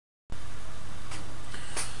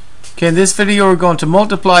Okay, in this video we're going to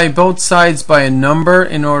multiply both sides by a number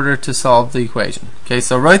in order to solve the equation. Okay,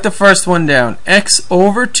 so write the first one down. X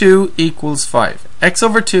over 2 equals 5. X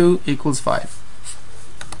over 2 equals 5.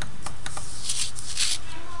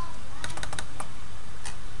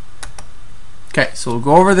 Okay, so we'll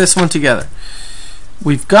go over this one together.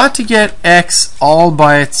 We've got to get x all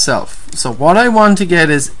by itself. So what I want to get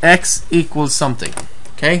is x equals something.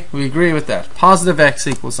 Okay, we agree with that. Positive x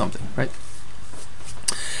equals something, right?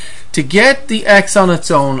 To get the x on its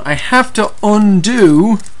own, I have to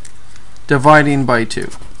undo dividing by 2.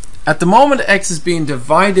 At the moment, x is being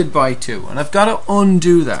divided by 2, and I've got to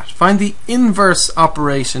undo that. Find the inverse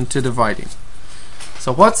operation to dividing.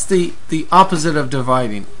 So what's the opposite of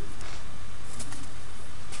dividing?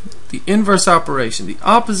 The inverse operation. The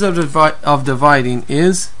opposite of dividing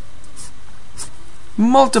is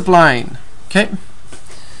multiplying. Okay?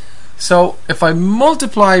 So if I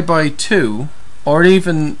multiply by 2, or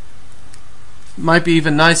even might be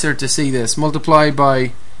even nicer to see this, multiply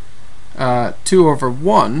by 2 over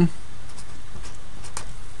 1,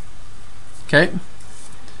 okay,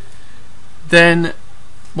 then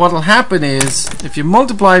what will happen is if you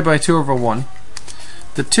multiply by 2 over 1,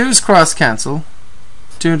 the 2's cross cancel.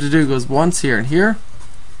 2 into 2 goes once here and here,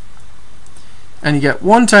 and you get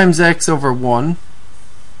 1 times x over 1,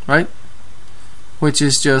 right, which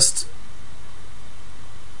is just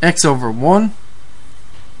x over 1,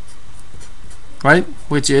 right,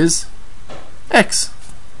 which is x.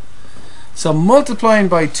 So multiplying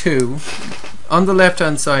by 2 on the left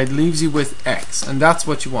hand side leaves you with x, and that's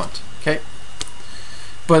what you want. Okay,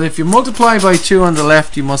 but if you multiply by 2 on the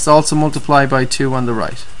left, you must also multiply by 2 on the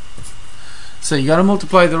right. So you got to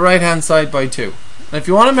multiply the right hand side by 2. And if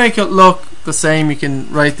you want to make it look the same, you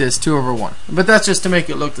can write this 2 over 1. But that's just to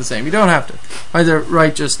make it look the same. You don't have to. Either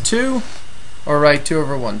write just 2 or write 2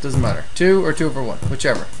 over 1. Doesn't matter. 2 or 2 over 1.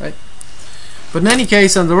 Whichever. Right? But in any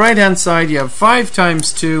case, on the right hand side, you have 5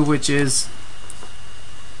 times 2, which is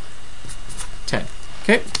 10.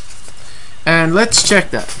 Okay? And let's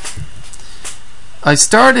check that. I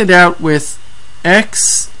started out with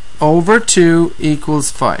x over 2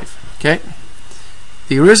 equals 5. Okay?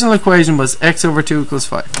 The original equation was x over 2 equals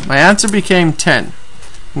 5. My answer became 10.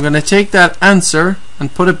 I'm going to take that answer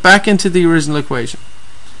and put it back into the original equation.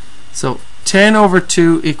 So 10 over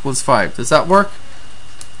 2 equals 5. Does that work?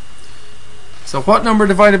 So what number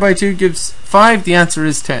divided by 2 gives 5? The answer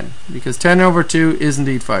is 10, because 10 over 2 is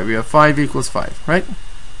indeed 5. We have 5 equals 5, right?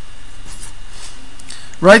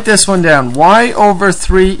 Write this one down. Y over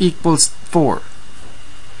 3 equals 4.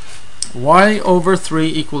 Y over 3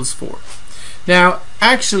 equals 4. Now,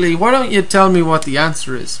 actually, why don't you tell me what the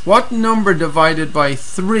answer is? What number divided by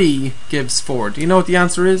 3 gives 4? Do you know what the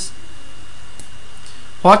answer is?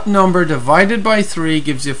 What number divided by 3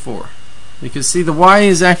 gives you 4? Because see, the y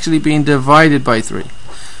is actually being divided by 3.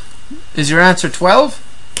 Is your answer 12?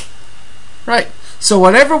 Right. So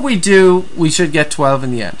whatever we do, we should get 12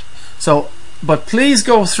 in the end. So, but please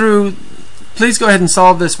go ahead and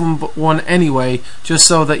solve this one anyway, just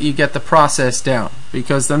so that you get the process down,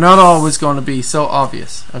 because they're not always going to be so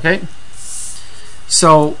obvious. Okay?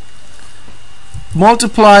 So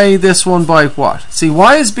multiply this one by what? See,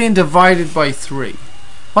 y is being divided by 3.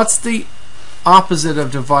 What's the opposite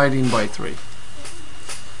of dividing by 3?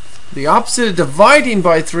 The opposite of dividing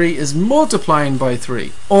by 3 is multiplying by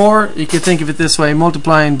 3. Or you could think of it this way,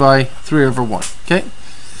 multiplying by 3 over 1. Okay?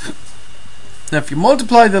 Now if you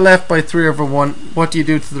multiply the left by 3 over 1, what do you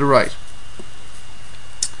do to the right?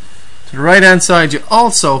 To the right hand side, you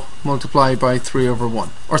also multiply by 3 over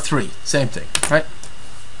 1. Or 3, same thing, right?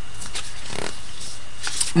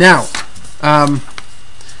 Now,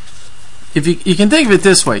 if you can think of it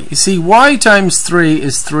this way. You see, y times 3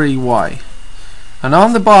 is 3y. And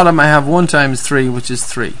on the bottom I have 1 times 3, which is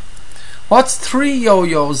 3. What's 3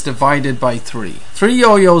 yo-yos divided by 3? 3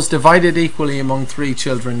 yo-yos divided equally among 3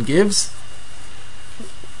 children gives...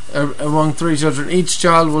 among 3 children, each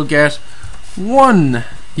child will get 1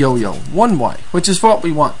 yo-yo, 1y, which is what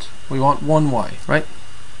we want. We want 1y, right?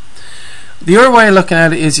 The other way of looking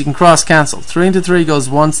at it is you can cross cancel. 3 into 3 goes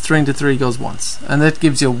once, 3 into 3 goes once. And that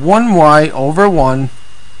gives you 1y over 1,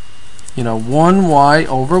 you know, 1y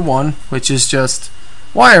over 1, which is just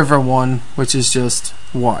y over 1, which is just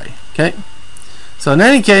y. Okay? So in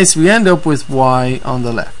any case, we end up with y on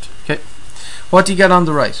the left. Okay? What do you get on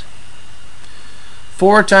the right?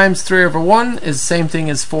 4 times 3 over 1 is the same thing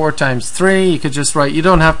as 4 times 3. You could just write, you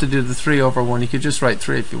don't have to do the 3 over 1, you could just write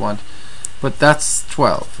 3 if you want. But that's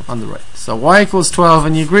 12 on the right. So y equals 12,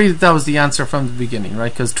 and you agree that that was the answer from the beginning,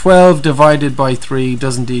 right? Because 12 divided by 3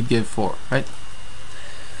 does indeed give 4, right?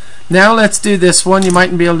 Now let's do this one. You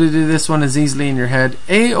mightn't be able to do this one as easily in your head.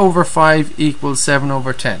 A over 5 equals 7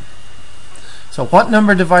 over 10. So what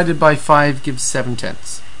number divided by 5 gives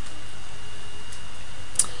 7/10?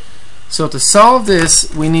 So to solve this,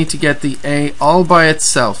 we need to get the A all by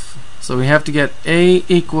itself. So we have to get A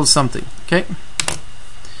equals something. Okay.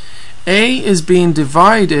 A is being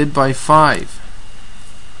divided by 5.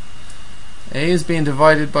 A is being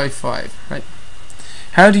divided by 5, right?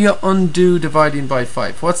 How do you undo dividing by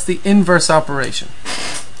 5? What's the inverse operation?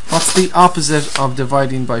 What's the opposite of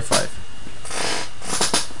dividing by 5?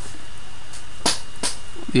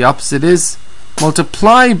 The opposite is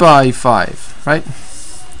multiply by 5, right?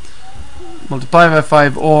 Multiply by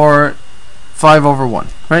 5, or 5 over 1,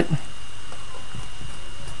 right?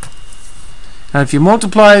 And if you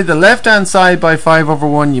multiply the left hand side by 5 over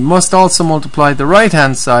 1, you must also multiply the right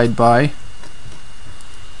hand side by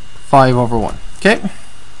 5 over 1. Okay?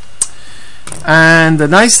 And the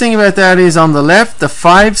nice thing about that is on the left, the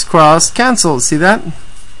 5's cross cancel. See that?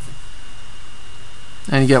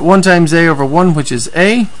 And you get 1 times A over 1, which is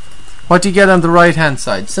A. What do you get on the right hand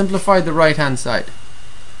side? Simplify the right hand side.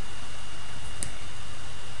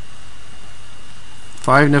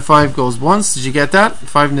 5 into 5 goes once. Did you get that?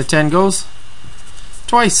 5 into 10 goes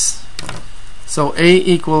twice. So A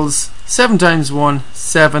equals 7 times 1,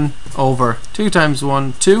 7 over 2 times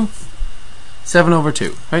 1, 2. 7 over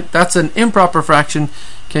 2. Right? That's an improper fraction.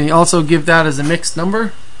 Can you also give that as a mixed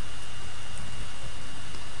number?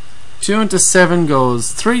 2 into 7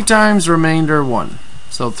 goes 3 times, remainder 1.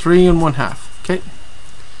 So 3 and 1/2. Okay?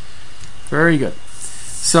 Very good.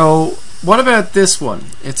 So what about this one?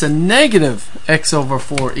 It's a negative x over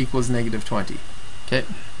 4 equals negative 20. Okay?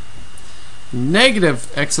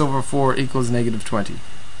 Negative x over 4 equals negative 20.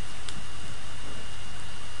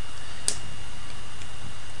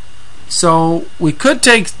 So we could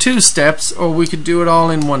take 2 steps, or we could do it all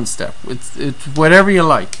in 1 step. It's whatever you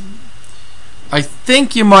like. I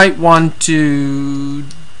think you might want to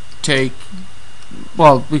take,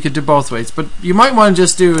 well, we could do both ways, but you might want to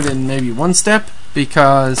just do it in maybe 1 step,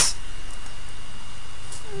 because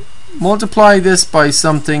multiply this by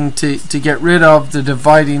something to get rid of the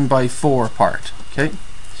dividing by 4 part. Okay,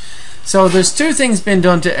 so there's 2 things being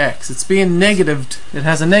done to x. It's being negatived, it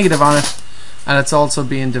has a negative on it, and it's also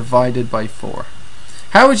being divided by 4.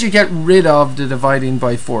 How would you get rid of the dividing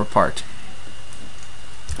by 4 part?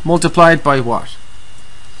 Multiply it by what?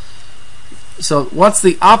 So what's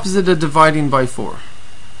the opposite of dividing by 4?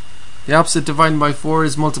 The opposite of dividing by 4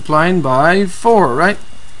 is multiplying by 4, right?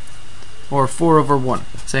 Or 4 over 1,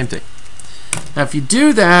 same thing. Now if you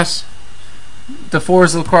do that, the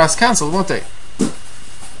 4's will cross cancel, won't they?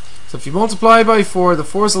 So if you multiply by 4, the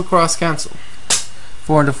 4's will cross cancel.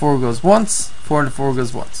 4 into 4 goes once, 4 into 4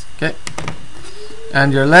 goes once. Okay?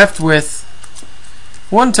 And you're left with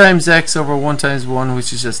 1 times x over 1 times 1,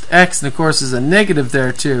 which is just x, and of course there's a negative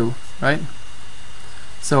there too, right?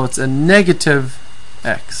 So it's a negative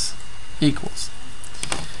x equals.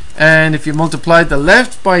 And if you multiply the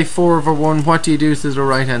left by 4 over 1, what do you do to the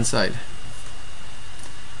right hand side?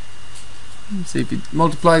 See, if you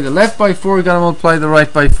multiply the left by 4, you've got to multiply the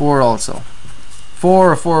right by 4 also.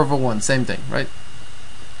 4 or 4 over 1, same thing, right?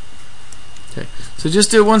 Okay, so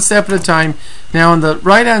just do it 1 step at a time. Now on the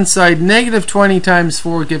right hand side, negative 20 times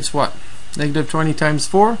 4 gives what? Negative 20 times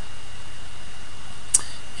 4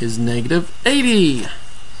 is negative 80.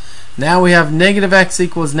 Now we have negative x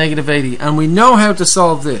equals negative 80, and we know how to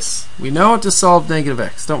solve this. We know how to solve negative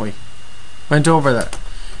x, don't we? Went over that.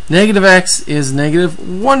 Negative x is negative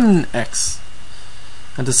 1x,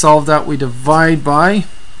 and to solve that we divide by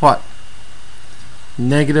what?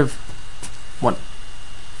 Negative 1.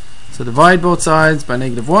 So divide both sides by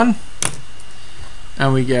negative 1,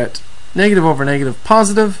 and we get negative over negative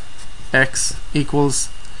positive x equals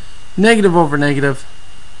negative over negative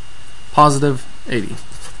positive 80.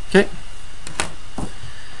 Okay,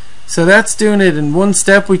 so that's doing it in 1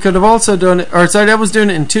 step. We could have also done it, or sorry, that was doing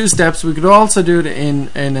it in 2 steps. We could also do it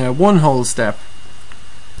in a 1 whole step.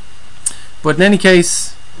 But in any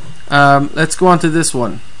case, let's go on to this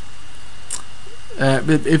one.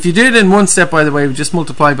 But if you do it in 1 step, by the way, we just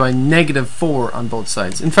multiply by negative 4 on both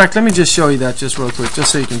sides. In fact, let me just show you that just real quick,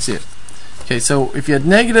 just so you can see it. Okay, so if you had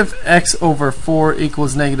negative x over 4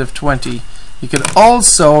 equals negative 20, you could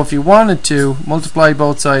also, if you wanted to, multiply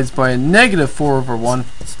both sides by a negative 4 over 1,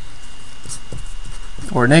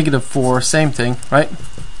 or negative 4, same thing, right?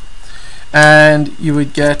 And you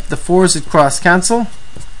would get the 4's would cross cancel,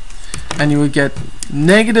 and you would get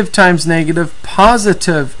negative times negative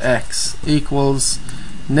positive x equals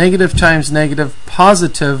negative times negative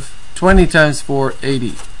positive 20 times 4,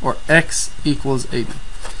 80, or x equals 80.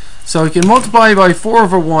 So you can multiply by 4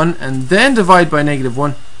 over 1 and then divide by negative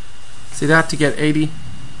 1. See that, to get 80.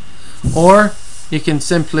 Or you can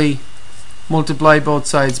simply multiply both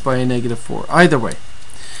sides by a negative 4. Either way.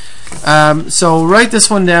 So write this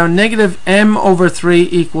one down. Negative m over 3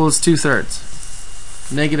 equals 2/3.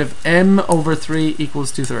 Negative m over 3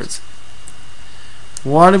 equals 2/3.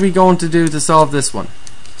 What are we going to do to solve this one?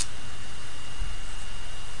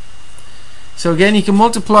 So again, you can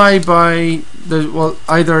multiply by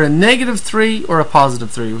either a negative 3 or a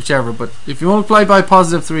positive 3, whichever. But if you multiply by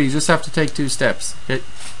positive 3, you just have to take 2 steps. Okay.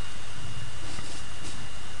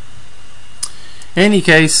 In any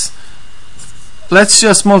case, let's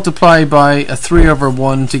just multiply by a 3 over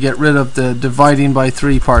 1 to get rid of the dividing by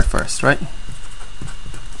 3 part first, right?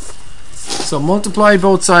 So multiply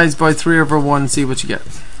both sides by 3 over 1 and see what you get.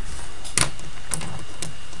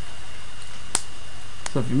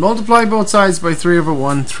 So if you multiply both sides by 3 over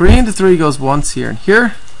 1, 3 into 3 goes once here and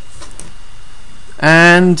here.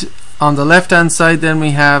 And on the left hand side then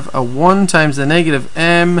we have a 1 times the negative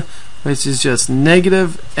m, which is just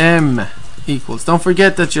negative m equals. Don't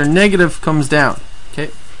forget that your negative comes down.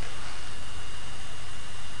 Okay.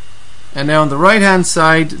 And now on the right hand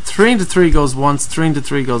side, 3 into 3 goes once, 3 into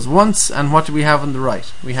 3 goes once, and what do we have on the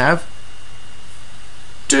right? We have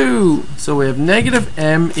 2. So we have negative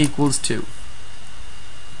m equals 2.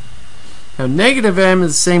 Now negative m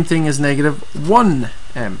is the same thing as negative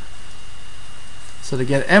 1m. So to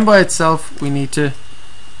get m by itself, we need to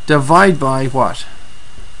divide by what?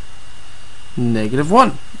 Negative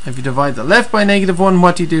 1. If you divide the left by negative 1,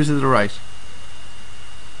 what do you do to the right?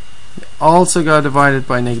 You also got divided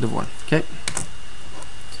by negative 1. Okay.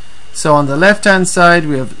 So on the left hand side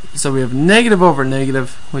we have negative over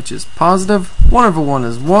negative, which is positive. 1 over 1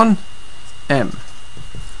 is 1 m.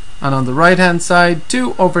 And on the right hand side,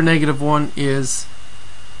 2 over negative 1 is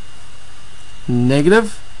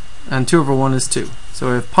negative, and 2 over 1 is 2. So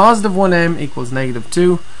we have positive 1m equals negative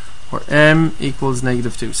 2, or m equals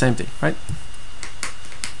negative 2. Same thing, right?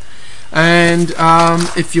 And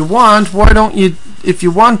if you want,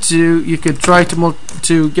 you could try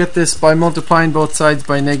to get this by multiplying both sides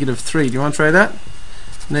by negative 3. Do you want to try that?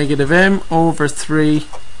 Negative m over 3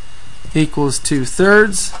 equals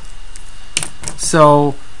 2/3.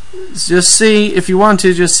 So just see, if you want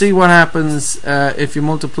to, just see what happens if you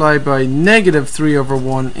multiply by negative 3 over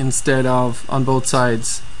 1 instead of on both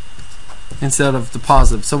sides, instead of the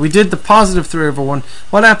positive. So we did the positive 3 over 1.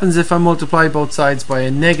 What happens if I multiply both sides by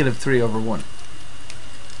a negative 3 over 1?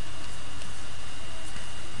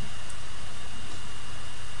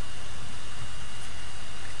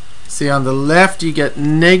 See, on the left you get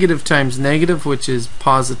negative times negative, which is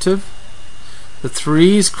positive. The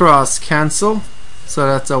 3's cross cancel, so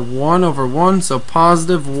that's a 1 over 1, so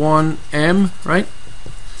positive 1m, right?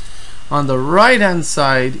 On the right hand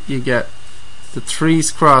side you get the 3's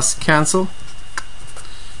cross cancel,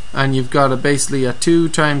 and you've got basically a 2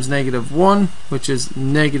 times negative 1, which is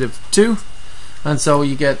negative 2, and so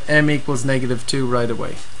you get m equals negative 2 right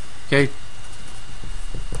away. Okay,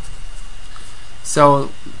 so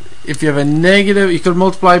if you have a negative, you could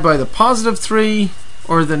multiply by the positive 3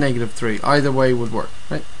 or the negative 3. Either way would work,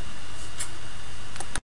 right?